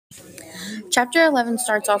Chapter 11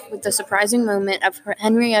 starts off with the surprising moment of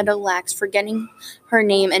Henrietta Lacks forgetting her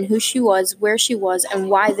name and who she was, where she was, and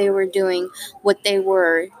why they were doing what they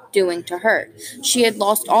were doing to her. She had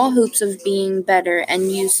lost all hopes of being better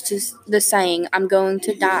and used to the saying, "I'm going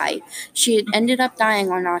to die." She had ended up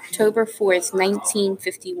dying on October 4th,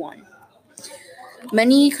 1951.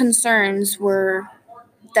 Many concerns were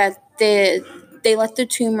that they let the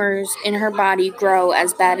tumors in her body grow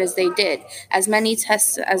as bad as they did, as many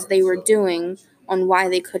tests as they were doing on why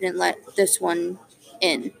they couldn't let this one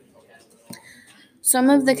in. Some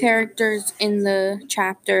of the characters in the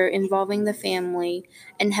chapter involving the family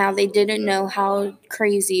and how they didn't know how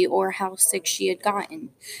crazy or how sick she had gotten.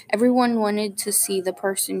 Everyone wanted to see the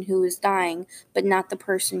person who is dying, but not the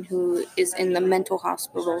person who is in the mental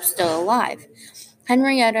hospital still alive.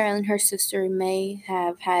 Henrietta and her sister may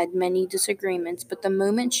have had many disagreements, but the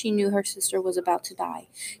moment she knew her sister was about to die,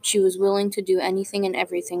 she was willing to do anything and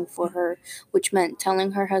everything for her, which meant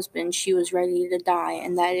telling her husband she was ready to die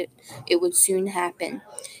and that it would soon happen.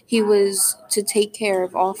 He was to take care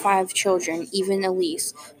of all 5 children, even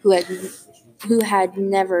Elise, who had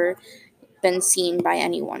never been seen by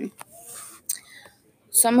anyone.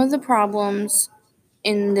 Some of the problems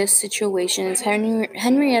in this situation is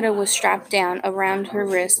Henrietta was strapped down around her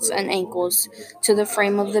wrists and ankles to the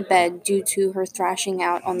frame of the bed due to her thrashing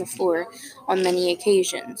out on the floor on many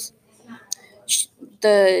occasions.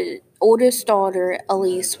 The oldest daughter,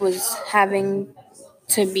 Elise, was having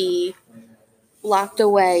to be locked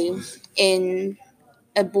away in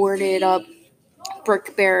a boarded up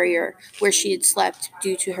brick barrier where she had slept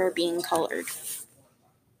due to her being colored.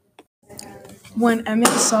 When Emmett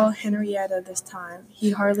saw Henrietta this time,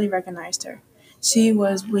 he hardly recognized her. She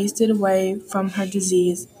was wasted away from her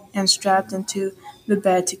disease and strapped into the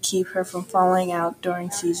bed to keep her from falling out during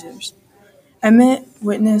seizures. Emmett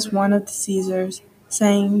witnessed one of the seizures,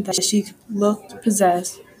 saying that she looked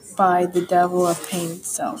possessed by the devil of pain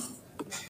itself.